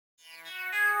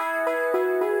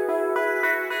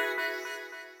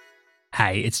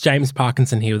Hey, it's James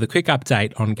Parkinson here with a quick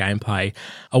update on Gameplay.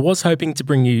 I was hoping to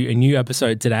bring you a new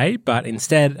episode today, but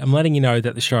instead I'm letting you know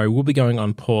that the show will be going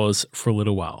on pause for a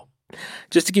little while.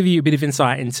 Just to give you a bit of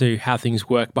insight into how things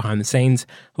work behind the scenes,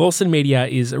 Lawson Media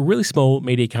is a really small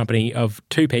media company of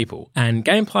 2 people, and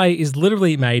Gameplay is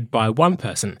literally made by one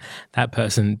person, that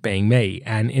person being me.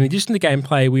 And in addition to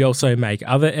Gameplay, we also make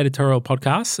other editorial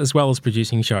podcasts as well as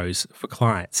producing shows for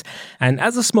clients. And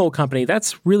as a small company,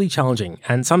 that's really challenging,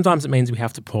 and sometimes it means we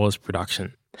have to pause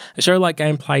production. A show like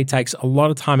Gameplay takes a lot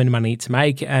of time and money to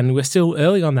make, and we're still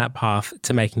early on that path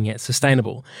to making it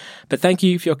sustainable. But thank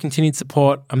you for your continued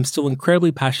support. I'm still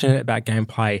incredibly passionate about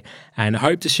Gameplay and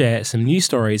hope to share some new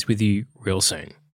stories with you real soon.